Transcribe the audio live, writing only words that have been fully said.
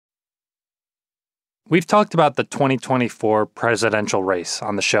We've talked about the 2024 presidential race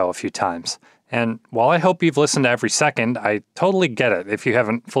on the show a few times. And while I hope you've listened to every second, I totally get it if you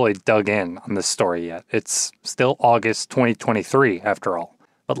haven't fully dug in on this story yet. It's still August 2023, after all.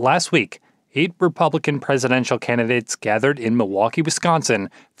 But last week, 8 Republican presidential candidates gathered in Milwaukee, Wisconsin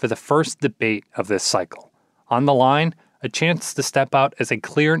for the first debate of this cycle. On the line, a chance to step out as a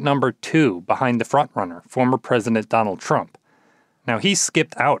clear number 2 behind the frontrunner, former President Donald Trump. Now, he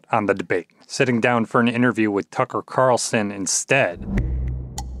skipped out on the debate, sitting down for an interview with Tucker Carlson instead.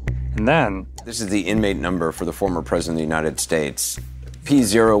 And then... This is the inmate number for the former President of the United States,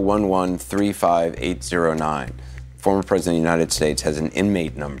 P01135809. Former President of the United States has an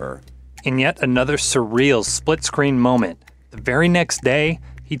inmate number. In yet another surreal split-screen moment, the very next day,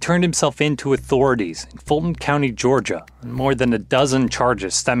 he turned himself in to authorities in Fulton County, Georgia, on more than a dozen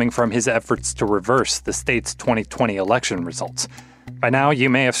charges stemming from his efforts to reverse the state's 2020 election results. By now, you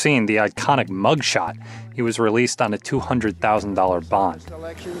may have seen the iconic mugshot. He was released on a $200,000 bond.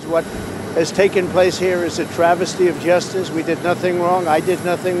 What has taken place here is a travesty of justice. We did nothing wrong. I did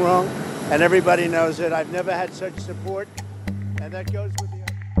nothing wrong. And everybody knows it. I've never had such support. And that goes with the...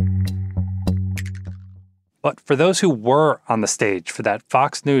 But for those who were on the stage for that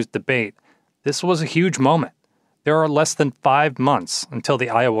Fox News debate, this was a huge moment. There are less than 5 months until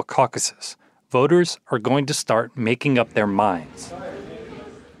the Iowa caucuses. Voters are going to start making up their minds.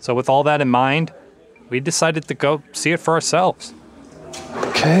 So with all that in mind, we decided to go see it for ourselves.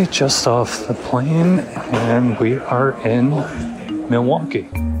 Okay, just off the plane, and we are in Milwaukee.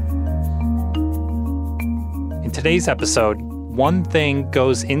 In today's episode, one thing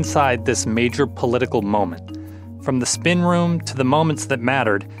goes inside this major political moment. From the spin room to the moments that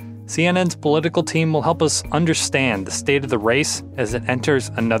mattered, CNN's political team will help us understand the state of the race as it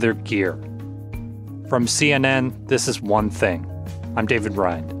enters another gear. From CNN, this is One Thing. I'm David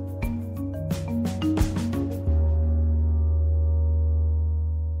Rind.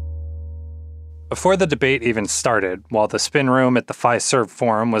 Before the debate even started, while the spin room at the Fiserv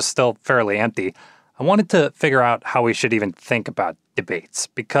Forum was still fairly empty, I wanted to figure out how we should even think about debates.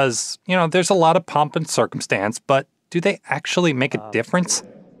 Because, there's a lot of pomp and circumstance, but do they actually make a difference?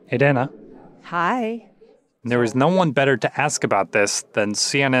 Hey, Dana. Hi. There was no one better to ask about this than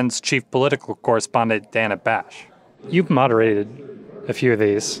CNN's chief political correspondent, Dana Bash. You've moderated a few of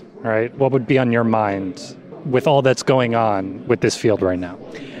these, right? What would be on your mind with all that's going on with this field right now?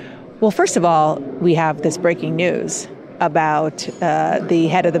 Well, first of all, we have this breaking news about the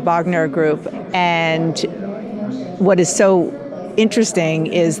head of the Wagner Group. And what is so interesting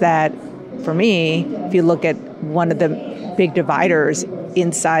is that, for me, if you look at one of the big dividers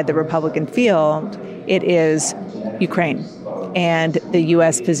inside the Republican field, it is Ukraine and the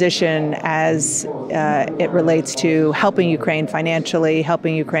U.S. position as it relates to helping Ukraine financially,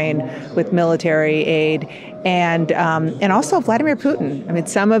 helping Ukraine with military aid, and also Vladimir Putin. I mean,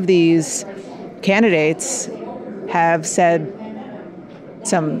 some of these candidates have said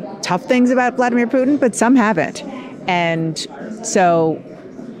some tough things about Vladimir Putin, but some haven't. And so,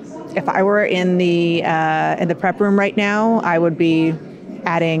 if I were in the prep room right now, I would be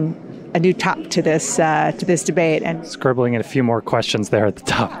adding a new top to this debate and scribbling in a few more questions there at the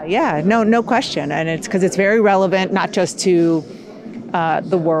top. Yeah, no question, and it's because it's very relevant not just to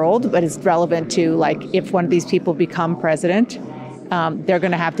the world, but it's relevant to if one of these people become president, they're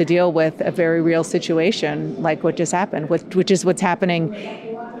going to have to deal with a very real situation like what just happened, which is what's happening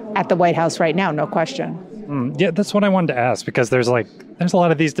at the White House right now, no question. Yeah, that's what I wanted to ask, because there's a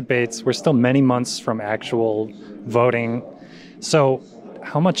lot of these debates. We're still many months from actual voting. So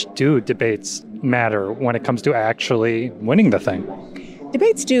how much do debates matter when it comes to actually winning the thing?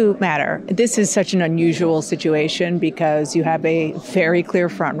 Debates do matter. This is such an unusual situation because you have a very clear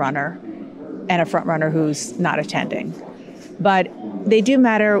frontrunner and a frontrunner who's not attending. But they do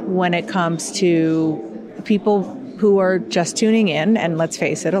matter when it comes to people who are just tuning in. And let's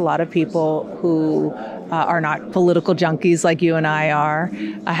face it, a lot of people who are not political junkies like you and I are,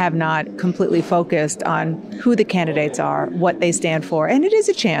 have not completely focused on who the candidates are, what they stand for. And it is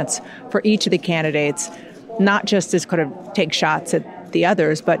a chance for each of the candidates, not just to kind of take shots at the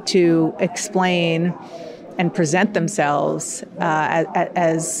others, but to explain and present themselves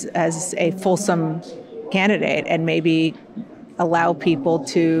as a fulsome candidate and maybe allow people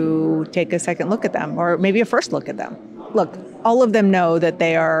to take a second look at them or maybe a first look at them. Look, all of them know that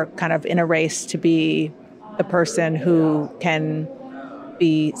they are kind of in a race to be the person who can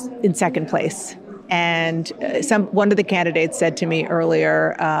be in second place. And one of the candidates said to me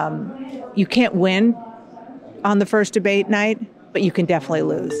earlier, you can't win on the first debate night, but you can definitely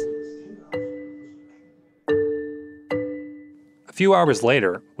lose. A few hours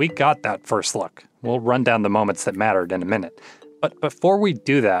later, we got that first look. We'll run down the moments that mattered in a minute. But before we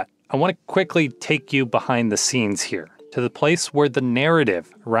do that, I want to quickly take you behind the scenes here, to the place where the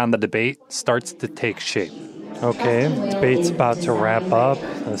narrative around the debate starts to take shape. Okay, debate's about to wrap up.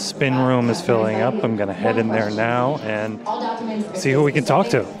 The spin room is filling up. I'm going to head in there now and see who we can talk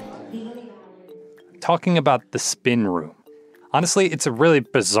to. Talking about the spin room. Honestly, it's a really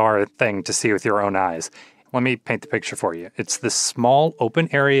bizarre thing to see with your own eyes. Let me paint the picture for you. It's this small open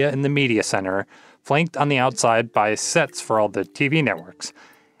area in the media center, flanked on the outside by sets for all the TV networks.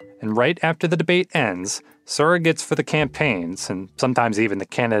 And right after the debate ends, surrogates for the campaigns, and sometimes even the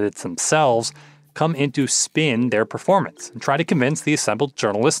candidates themselves, come in to spin their performance and try to convince the assembled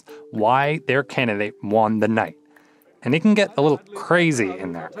journalists why their candidate won the night. And it can get a little crazy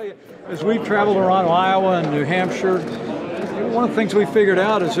in there. As we've traveled around Iowa and New Hampshire, one of the things we figured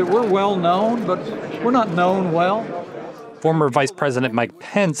out is that we're well known, but we're not known well. Former Vice President Mike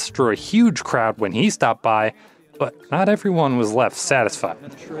Pence drew a huge crowd when he stopped by, but not everyone was left satisfied.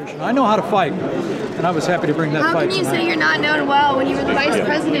 I know how to fight, and I was happy to bring that fight. How can you say you're not known well when you were the vice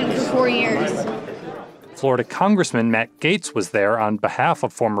president for 4 years? Florida Congressman Matt Gaetz was there on behalf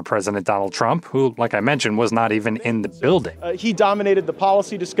of former President Donald Trump, who, like I mentioned, was not even in the building. He dominated the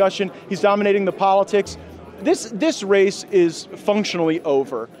policy discussion. He's dominating the politics. This race is functionally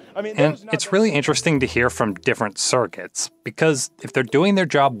over. And it's really interesting to hear from different circuits, because if they're doing their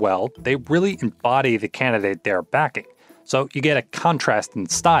job well, they really embody the candidate they're backing. So you get a contrast in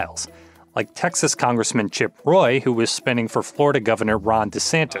styles. Like Texas Congressman Chip Roy, who was spinning for Florida Governor Ron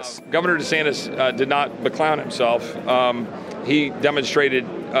DeSantis. Governor DeSantis did not beclown himself. He demonstrated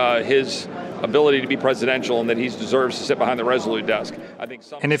his ability to be presidential and that he deserves to sit behind the Resolute desk.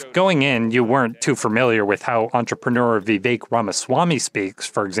 And if going in you weren't too familiar with how entrepreneur Vivek Ramaswamy speaks,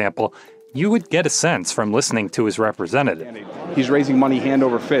 for example, you would get a sense from listening to his representative. He's raising money hand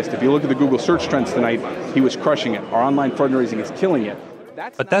over fist. If you look at the Google search trends tonight, he was crushing it. Our online fundraising is killing it.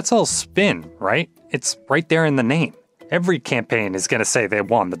 But that's all spin, right? It's right there in the name. Every campaign is going to say they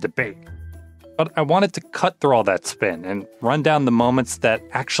won the debate. But I wanted to cut through all that spin and run down the moments that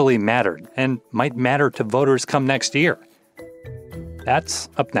actually mattered and might matter to voters come next year. That's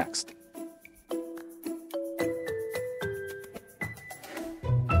up next.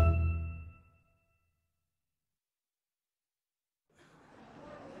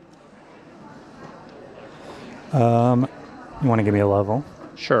 You want to give me a level?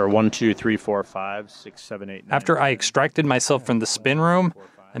 Sure. 1, 2, 3, 4, 5, 6, 7, 8, 9. After I extracted myself from the spin room,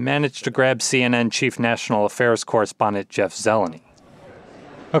 I managed to grab CNN Chief National Affairs Correspondent Jeff Zeleny.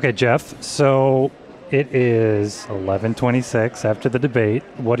 Okay, Jeff, so it is 11:26 after the debate.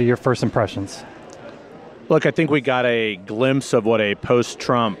 What are your first impressions? Look, I think we got a glimpse of what a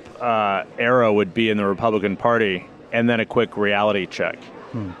post-Trump era would be in the Republican Party, and then a quick reality check.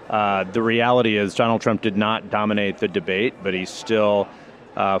 The reality is Donald Trump did not dominate the debate, but he still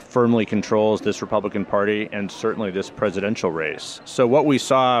firmly controls this Republican Party and certainly this presidential race. So what we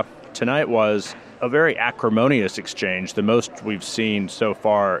saw tonight was a very acrimonious exchange, the most we've seen so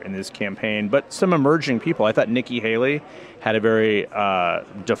far in this campaign, but some emerging people. I thought Nikki Haley had a very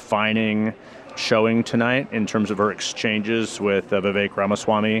defining showing tonight in terms of her exchanges with Vivek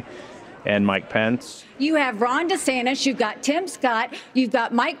Ramaswamy and Mike Pence. You have Ron DeSantis, you've got Tim Scott, you've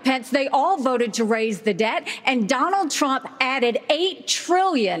got Mike Pence. They all voted to raise the debt, and Donald Trump added $8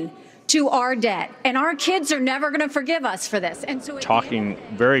 trillion to our debt. And our kids are never going to forgive us for this. And so talking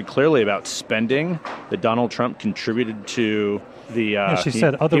very clearly about spending, that Donald Trump contributed to the... she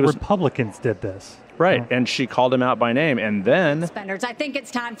said other Republicans did this. Right, and she called him out by name, and then... Spenders. I think it's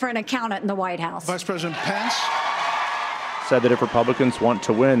time for an accountant in the White House. Vice President Pence said that if Republicans want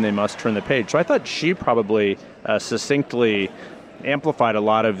to win, they must turn the page. So I thought she probably succinctly amplified a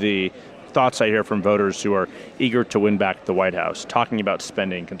lot of the thoughts I hear from voters who are eager to win back the White House, talking about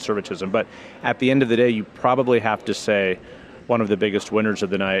spending, conservatism. But at the end of the day, you probably have to say one of the biggest winners of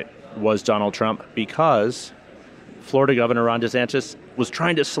the night was Donald Trump, because Florida Governor Ron DeSantis was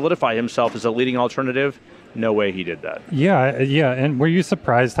trying to solidify himself as a leading alternative. No way he did that. Yeah. And were you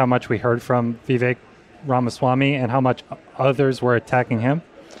surprised how much we heard from Vivek Ramaswamy and how much others were attacking him?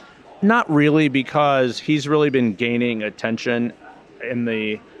 Not really, because he's really been gaining attention in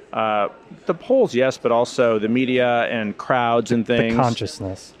the polls, yes, but also the media and crowds and things. The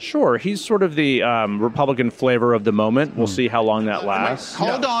consciousness. Sure, he's sort of the Republican flavor of the moment. We'll see how long that lasts.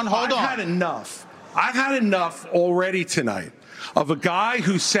 Hold on. I've had enough. I've had enough already tonight of a guy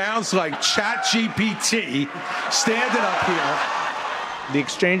who sounds like ChatGPT standing up here. The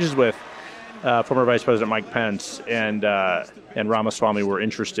exchanges with former Vice President Mike Pence and Ramaswamy were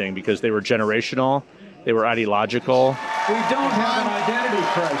interesting because they were generational, they were ideological. We don't have an identity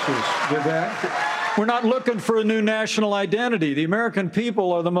crisis, Vivek. We're not looking for a new national identity. The American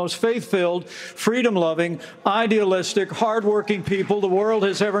people are the most faith-filled, freedom-loving, idealistic, hardworking people the world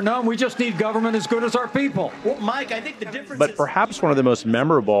has ever known. We just need government as good as our people. Well, Mike, I think the difference But perhaps one of the most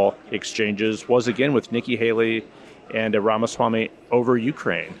memorable exchanges was again with Nikki Haley and Ramaswamy over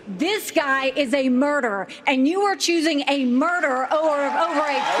Ukraine. This guy is a murderer, and you are choosing a murderer over a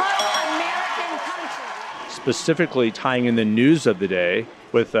pro-American country. Specifically tying in the news of the day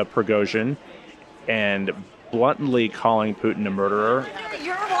with Prigozhin and bluntly calling Putin a murderer.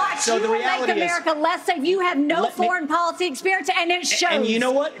 Your watch, so you the will reality make America less safe. You have no foreign policy experience, and it shows. And you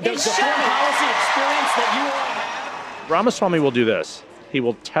know what? The foreign policy experience that you all have. Ramaswamy will do this. He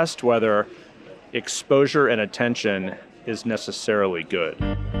will test whether exposure and attention is necessarily good.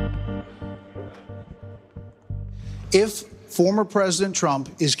 If former President Trump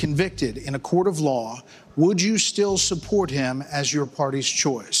is convicted in a court of law, would you still support him as your party's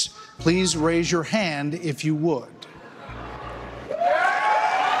choice? Please raise your hand if you would.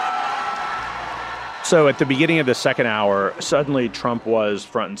 So at the beginning of the second hour, suddenly Trump was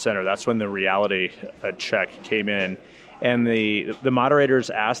front and center. That's when the reality check came in. And the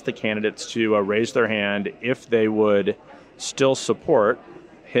moderators asked the candidates to raise their hand if they would still support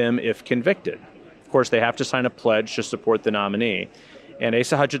him if convicted. Of course, they have to sign a pledge to support the nominee. And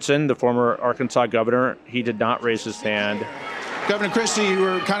Asa Hutchinson, the former Arkansas governor, he did not raise his hand. Governor Christie, you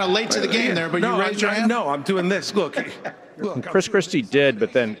were kind of late to the game there, but you raised your hand? No, I'm doing this. Look. Chris Christie did,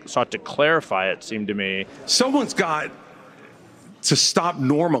 but then sought to clarify, it seemed to me. Someone's got to stop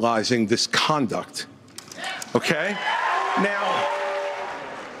normalizing this conduct. Okay? Now.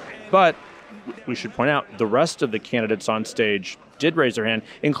 But we should point out the rest of the candidates on stage did raise their hand,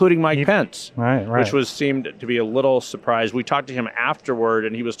 including Mike Pence, right. which seemed to be a little surprised. We talked to him afterward,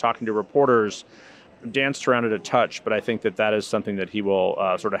 and he was talking to reporters, danced around it a touch, but I think that is something that he will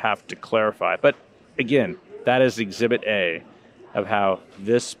sort of have to clarify. But again, that is Exhibit A of how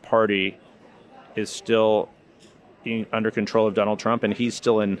this party is still under control of Donald Trump, and he's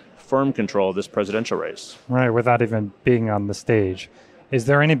still in firm control of this presidential race. Right, without even being on the stage. Is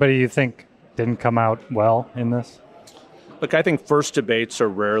there anybody you think didn't come out well in this? Look, I think first debates are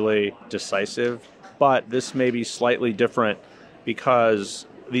rarely decisive, but this may be slightly different because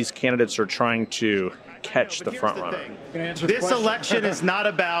these candidates are trying to catch the frontrunner. This election is not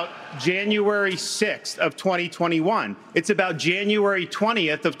about January 6th of 2021. It's about January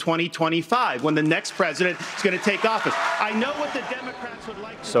 20th of 2025, when the next president is going to take office. I know what the Democrats would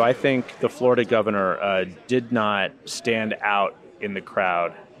like. So I think the Florida governor did not stand out in the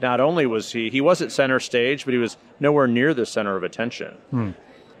crowd. Not only was he was at center stage, but he was nowhere near the center of attention.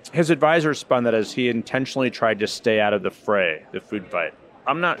 His advisors spun that as he intentionally tried to stay out of the fray, the food fight.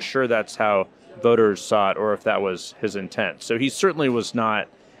 I'm not sure that's how voters saw it or if that was his intent. So he certainly was not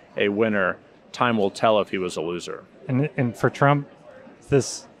a winner. Time will tell if he was a loser. And for Trump, is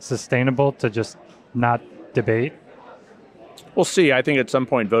this sustainable to just not debate? We'll see. I think at some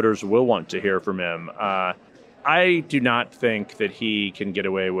point voters will want to hear from him. I do not think that he can get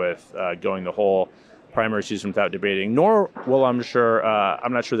away with going the whole primary season without debating, nor will I'm not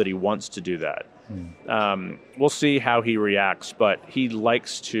sure that he wants to do that. We'll see how he reacts, but he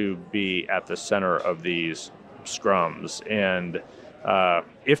likes to be at the center of these scrums. And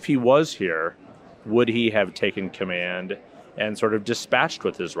if he was here, would he have taken command and sort of dispatched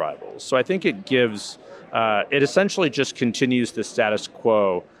with his rivals? So I think it gives, it essentially just continues the status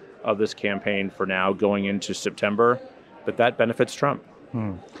quo of this campaign for now going into September, but that benefits Trump.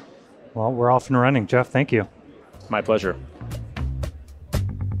 Well, we're off and running. Jeff, thank you. My pleasure.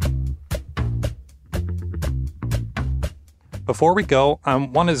 Before we go, I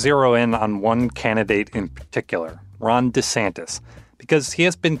want to zero in on one candidate in particular, Ron DeSantis, because he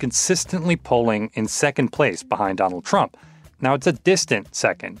has been consistently polling in second place behind Donald Trump. Now, it's a distant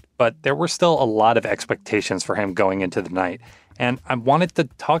second, but there were still a lot of expectations for him going into the night. And I wanted to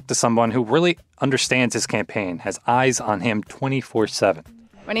talk to someone who really understands his campaign, has eyes on him 24/7.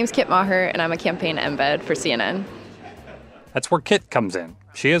 My name's Kit Maher, and I'm a campaign embed for CNN. That's where Kit comes in.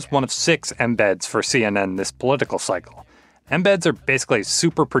 She is one of 6 embeds for CNN this political cycle. Embeds are basically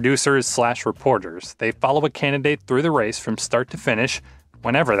super producers / reporters. They follow a candidate through the race from start to finish,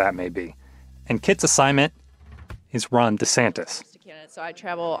 whenever that may be. And Kit's assignment is Ron DeSantis. So I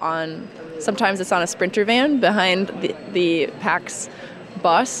travel sometimes it's on a Sprinter van behind the PAC's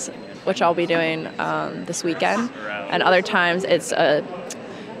bus, which I'll be doing this weekend. And other times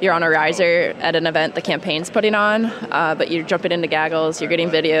you're on a riser at an event the campaign's putting on, but you're jumping into gaggles, you're getting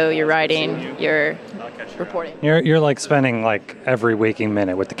video, you're writing, you're reporting. You're like spending like every waking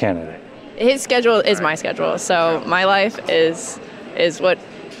minute with the candidate. His schedule is my schedule, so my life is what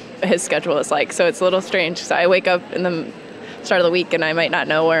his schedule is like. So it's a little strange. So I wake up in the start of the week and I might not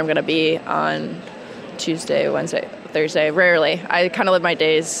know where I'm going to be on Tuesday, Wednesday, Thursday. Rarely. I kind of live my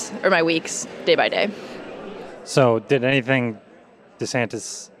days or my weeks day by day. So did anything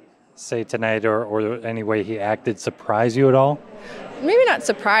DeSantis say tonight or any way he acted surprise you at all? Maybe not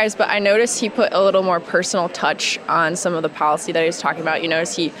surprised, but I noticed he put a little more personal touch on some of the policy that he was talking about. You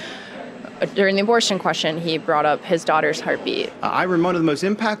notice during the abortion question, he brought up his daughter's heartbeat. One of the most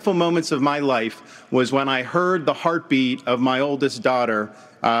impactful moments of my life was when I heard the heartbeat of my oldest daughter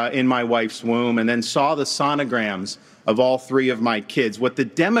in my wife's womb and then saw the sonograms of all three of my kids. What the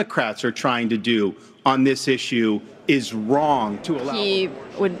Democrats are trying to do on this issue is wrong to allow. He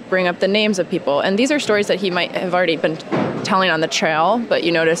would bring up the names of people, and these are stories that he might have already been telling on the trail, but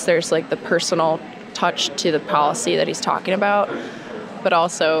you notice there's like the personal touch to the policy that he's talking about. But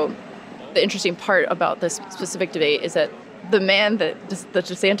also, the interesting part about this specific debate is that the man that the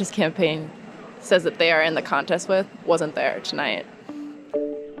DeSantis campaign says that they are in the contest with wasn't there tonight.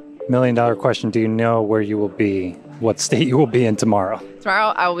 $1 million question. Do you know where you will be? What state you will be in tomorrow? Tomorrow,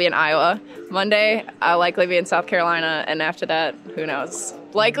 I will be in Iowa. Monday, I'll likely be in South Carolina. And after that, who knows?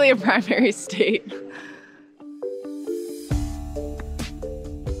 Likely a primary state.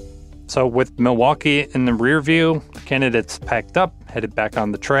 So with Milwaukee in the rear view, candidates packed up, headed back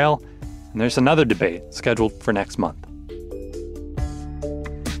on the trail, and there's another debate scheduled for next month.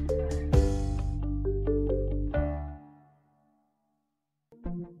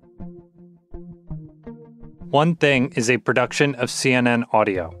 One Thing is a production of CNN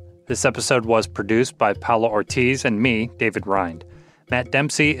Audio. This episode was produced by Paula Ortiz and me, David Rind. Matt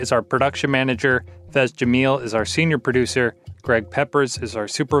Dempsey is our production manager, Fez Jamil is our senior producer, Greg Peppers is our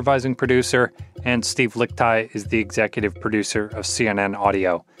supervising producer, and Steve Lichtai is the executive producer of CNN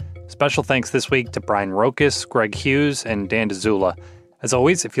Audio. Special thanks this week to Brian Rokas, Greg Hughes, and Dan DeZula. As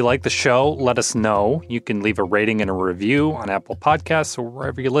always, if you like the show, let us know. You can leave a rating and a review on Apple Podcasts or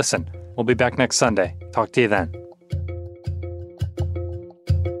wherever you listen. We'll be back next Sunday. Talk to you then.